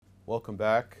Welcome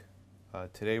back.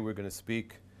 Today we're going to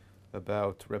speak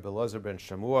about Rebbe Elazar ben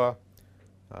Shamua,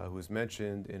 who is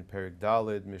mentioned in Perek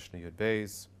Daled, Mishnah Yud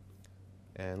Beis.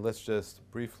 And let's just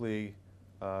briefly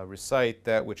recite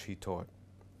that which he taught.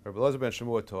 Rebbe Elazar ben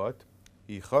Shamua taught,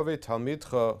 "Yichave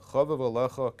talmidcha chavav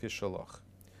alecha kishalach,"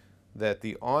 that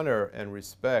the honor and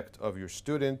respect of your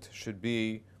student should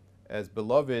be as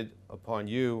beloved upon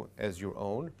you as your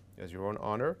own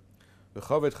honor.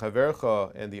 V'chavet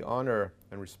chavercha, and the honor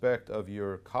and respect of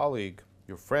your colleague,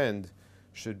 your friend,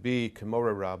 should be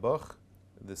k'mora rabach,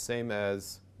 the same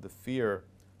as the fear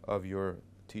of your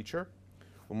teacher.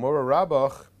 U'mora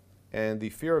rabach, and the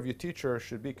fear of your teacher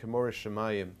should be k'mora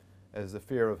shemayim, as the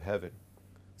fear of heaven.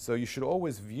 So you should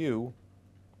always view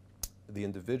the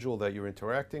individual that you're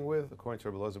interacting with, according to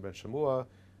Rebbe Elazar ben Shamua,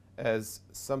 as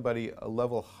somebody a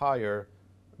level higher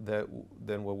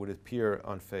than what would appear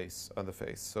on the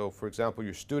face. So, for example,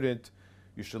 your student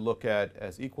you should look at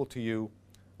as equal to you.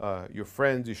 Your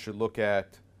friends you should look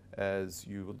at as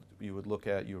you would look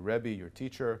at your Rebbe, your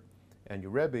teacher, and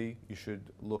your Rebbe you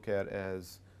should look at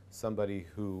as somebody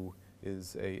who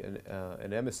is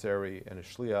an emissary and a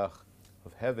shliach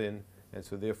of heaven, and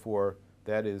so therefore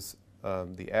that is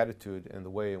the attitude and the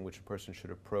way in which a person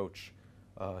should approach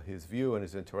his view and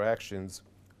his interactions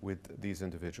with these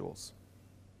individuals.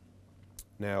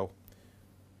 Now,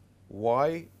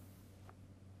 why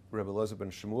Rebbe Elazar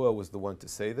ben Shamua was the one to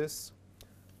say this,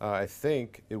 I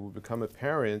think it will become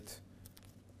apparent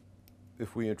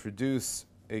if we introduce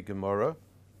a Gemara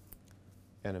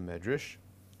and a Medrash.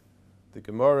 The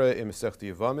Gemara in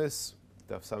Masechta Yevamis,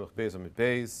 Daf Samach Beis Amud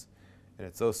Beis, and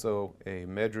it's also a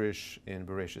Medrash in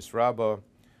Bereshis Rabbah,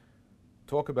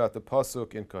 talk about the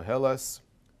pasuk in Koheles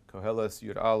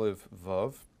Yud Aleph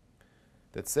Vav,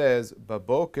 that says,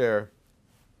 "Baboker,"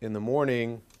 in the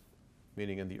morning,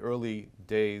 meaning in the early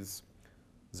days,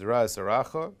 Zera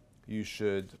Zeracha, you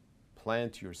should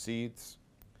plant your seeds.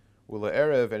 Ula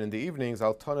Erev, and in the evenings,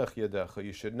 Al Tanach Yadecha,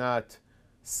 you should not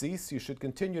cease, you should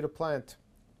continue to plant.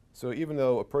 So even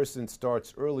though a person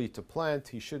starts early to plant,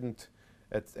 he shouldn't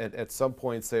at some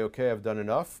point say, okay, I've done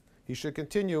enough. He should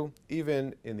continue,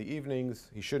 even in the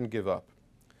evenings, he shouldn't give up.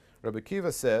 Rabbi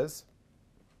Kiva says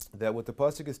that what the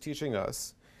pasuk is teaching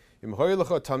us, if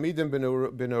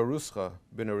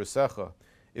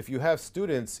you have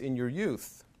students in your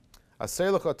youth,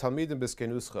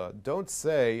 don't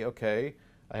say, okay,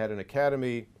 I had an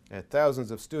academy, I had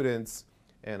thousands of students,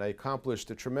 and I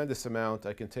accomplished a tremendous amount,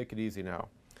 I can take it easy now.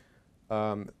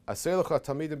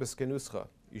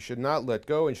 You should not let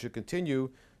go and should continue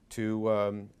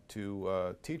to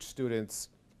teach students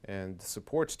and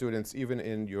support students even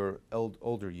in your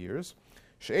older years.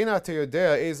 You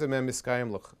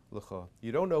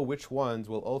don't know which ones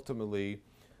will ultimately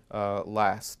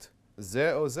last.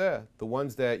 The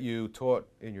ones that you taught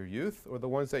in your youth or the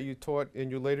ones that you taught in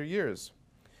your later years.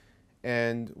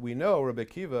 And we know Rebbe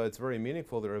Kiva, it's very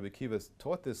meaningful that Rebbe Kiva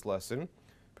taught this lesson,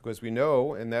 because we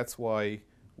know, and that's why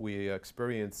we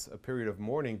experience a period of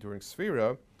mourning during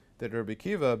Sfira, that Rebbe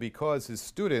Kiva, because his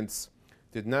students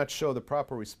did not show the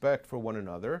proper respect for one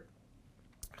another,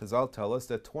 Chazal tell us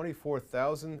that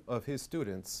 24,000 of his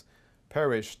students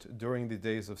perished during the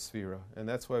days of Sfira. And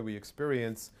that's why we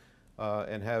experience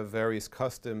and have various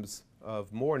customs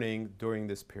of mourning during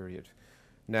this period.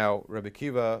 Now, Rebbe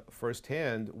Kiva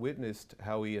firsthand witnessed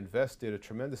how he invested a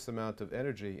tremendous amount of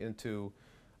energy into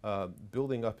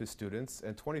building up his students,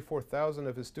 and 24,000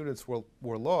 of his students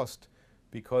were lost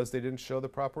because they didn't show the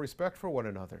proper respect for one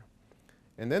another.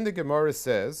 And then the Gemara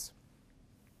says,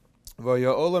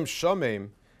 "Vaya'olam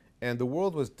shamem," and the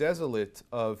world was desolate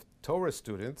of Torah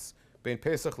students, bein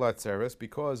Pesach Latzeres,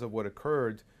 because of what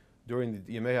occurred during the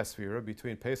Yemei HaSfira,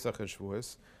 between Pesach and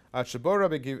Shavuos, at Shabo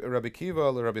Rabbi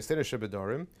Kiva Rabbi Seder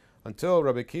Shebedarim, until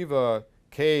Rabbi Kiva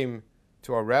came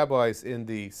to our rabbis in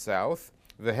the south,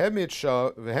 Vehemit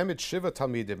Shiva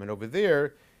Talmidim, and over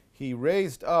there he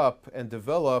raised up and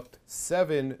developed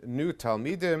 7 new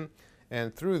Talmidim,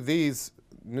 and through these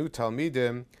new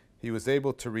Talmidim he was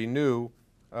able to renew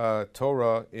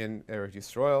Torah in Eretz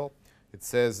Yisrael. It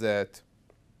says that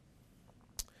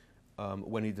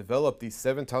when he developed these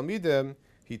 7 Talmidim,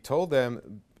 he told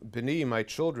them, "B'ni, my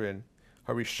children,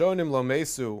 Harishonim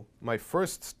Lomesu, my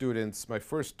first students, my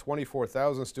first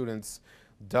 24,000 students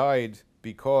died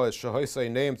because Shahoisai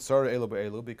named Tzara Elu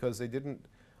B'Elu, because they didn't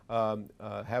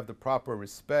have the proper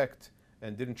respect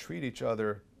and didn't treat each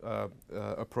other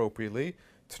appropriately.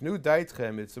 Tnu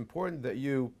Daitchem, it's important that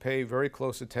you pay very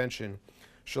close attention.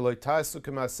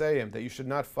 That you should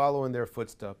not follow in their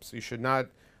footsteps. You should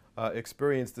not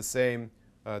experience the same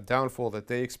downfall that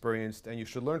they experienced, and you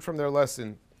should learn from their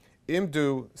lesson.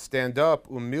 Imdu, stand up,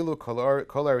 umilu kol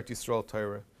Eretz Yisrael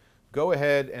Torah. Go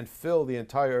ahead and fill the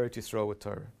entire Eretz Yisrael with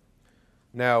Torah.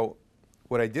 Now,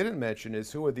 what I didn't mention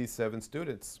is who are these 7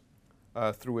 students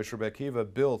through which Rebbe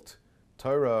Akiva built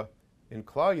Torah in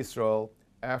Klal Yisrael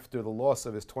after the loss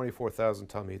of his 24,000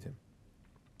 Talmidim.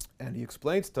 And he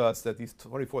explains to us that these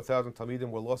 24,000 Talmidim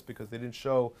were lost because they didn't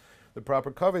show the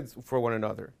proper covet for one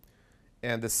another.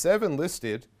 And the 7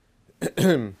 listed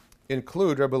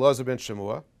include Rebbe Elazar ben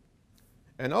Shamua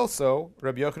and also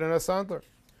Rabbi Yochanan HaSandler.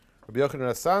 Rabbi Yochanan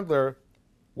HaSandler,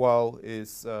 while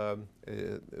is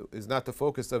not the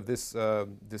focus of this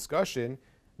discussion,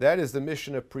 that is the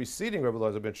Mishnah preceding Rebbe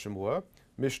Elazar ben Shamua,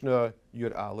 Mishnah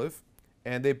Yud Aleph,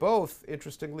 and they both,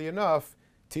 interestingly enough,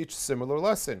 teach similar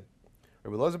lesson.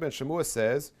 Rebbe Elazar ben Shamua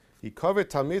says,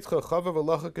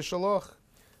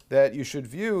 that you should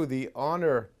view the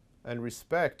honor and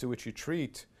respect to which you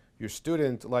treat your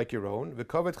student like your own, and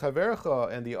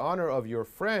the honor of your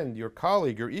friend, your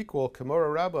colleague, your equal,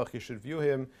 kamora rabach, you should view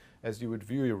him as you would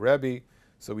view your Rebbe.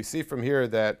 So we see from here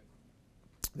that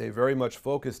they very much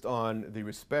focused on the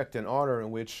respect and honor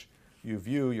in which you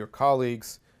view your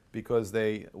colleagues, because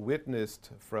they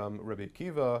witnessed from Rebbe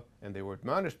Akiva and they were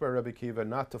admonished by Rebbe Akiva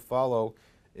not to follow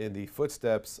in the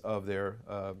footsteps of their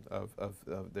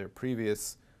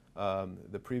previous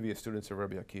the previous students of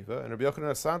Rebbe Akiva. And Rabbi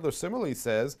Yochanan HaSandler similarly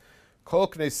says, Kol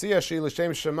knesiyah she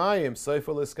l'shem shamayim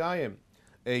seifel iskayim.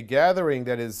 A gathering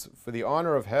that is for the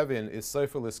honor of heaven is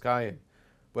seifel iskayim.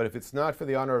 But if it's not for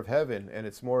the honor of heaven and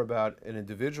it's more about an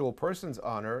individual person's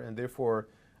honor, and therefore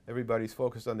everybody's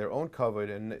focused on their own covet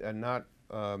and not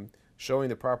showing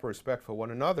the proper respect for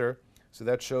one another, so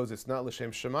that shows it's not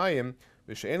l'shem shamayim.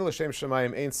 V'she'en l'shem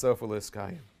shamayim ain't seifel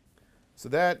iskayim. So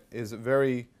that is a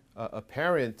very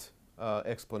apparent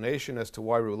explanation as to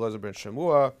why Rebbe Elazar ben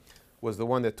Shamua was the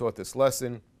one that taught this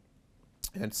lesson,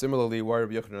 and similarly why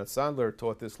Rabbi Yochanan HaSandler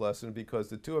taught this lesson, because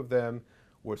the two of them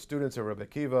were students of Rebbe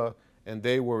Akiva, and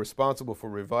they were responsible for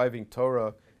reviving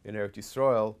Torah in Eretz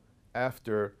Yisrael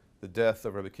after the death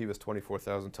of Rebbe Akiva's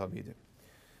 24,000 Talmidim.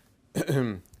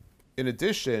 In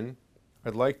addition,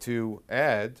 I'd like to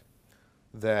add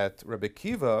that Rebbe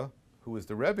Akiva, who is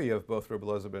the Rebbe of both Rebbe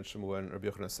Elazar ben Shamua and Rabbi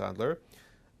Yochanan HaSandler,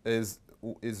 is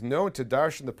known to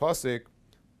darshan the pasuk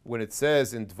when it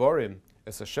says in Dvorim,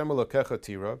 Es Hashem Elokecha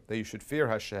Tira, that you should fear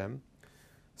Hashem.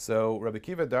 So Rabbi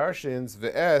Akiva darshans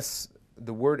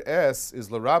the word es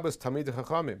is l'rabas Talmidei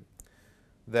Chachamim,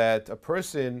 that a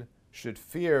person should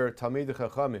fear Talmidei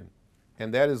Chachamim,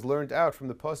 and that is learned out from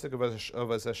the pasuk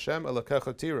of Es Hashem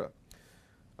Elokecha Tira.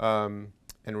 And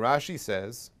Rashi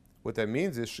says what that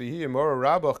means is Shehi Yemora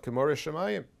Rabach Kemora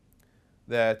Shemayim,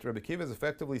 that Rabbi Akiva is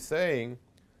effectively saying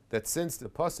that since the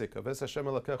pasuk of Es Hashem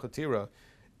Elokecha Tira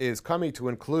is coming to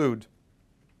include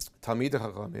Talmidei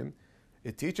Chachamim,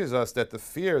 it teaches us that the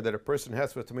fear that a person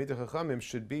has for Talmidei Chachamim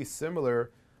should be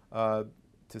similar to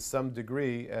some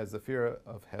degree as the fear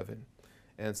of heaven.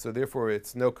 And so therefore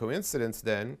it's no coincidence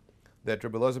then that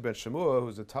Rebbe Elazar ben Shamua,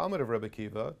 who's a Talmud of Rebbe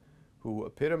Akiva, who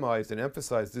epitomized and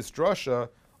emphasized this drasha,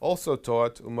 also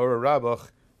taught Umora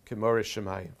Rabach Kemora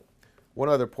Shemayim. One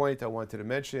other point I wanted to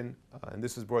mention, and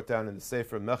this is brought down in the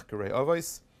Sefer Mechkerei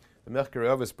Avos. The Mechkerei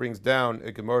Avos brings down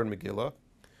a Gemara in Megillah,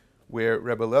 where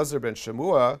Rebbe Elazar ben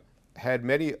Shamua had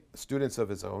many students of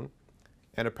his own,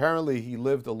 and apparently he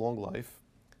lived a long life.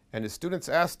 And his students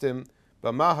asked him,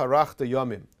 Bama harachta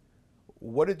yamim,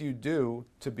 what did you do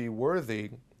to be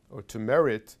worthy or to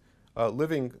merit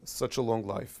living such a long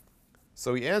life?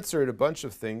 So he answered a bunch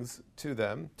of things to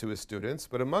them, to his students,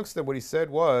 but amongst them what he said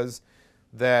was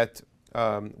that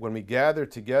when we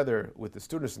gathered together with the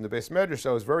students in the Beis Medrash,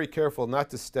 I was very careful not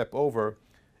to step over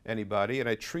anybody, and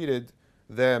I treated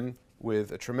them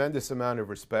with a tremendous amount of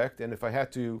respect. And if I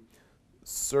had to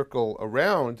circle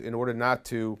around in order not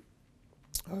to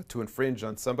infringe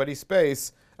on somebody's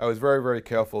space, I was very, very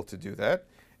careful to do that.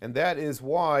 And that is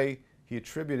why he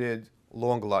attributed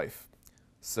long life.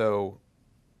 So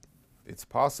it's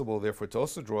possible, therefore, to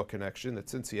also draw a connection that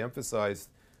since he emphasized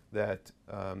that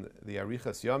the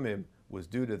Arichas Yamim was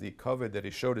due to the kavod that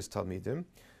he showed his Talmidim,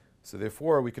 so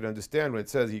therefore we can understand when it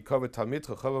says, he kavod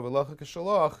Talmidcha chavav v'lecha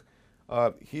k'shalach,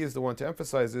 he is the one to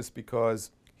emphasize this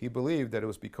because he believed that it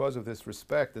was because of this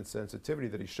respect and sensitivity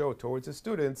that he showed towards his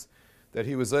students that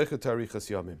he was Zeicha Arichas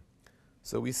Yamim.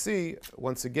 So we see,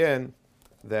 once again,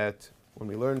 that when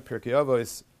we learn Pirkei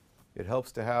Avos, it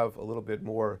helps to have a little bit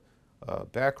more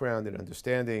background and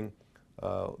understanding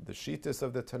the shittas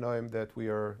of the Tanaim that we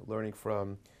are learning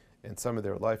from, and some of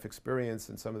their life experience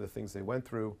and some of the things they went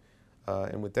through.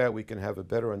 And with that, we can have a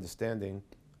better understanding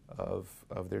of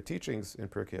their teachings in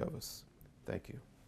Pirkei Avos. Thank you.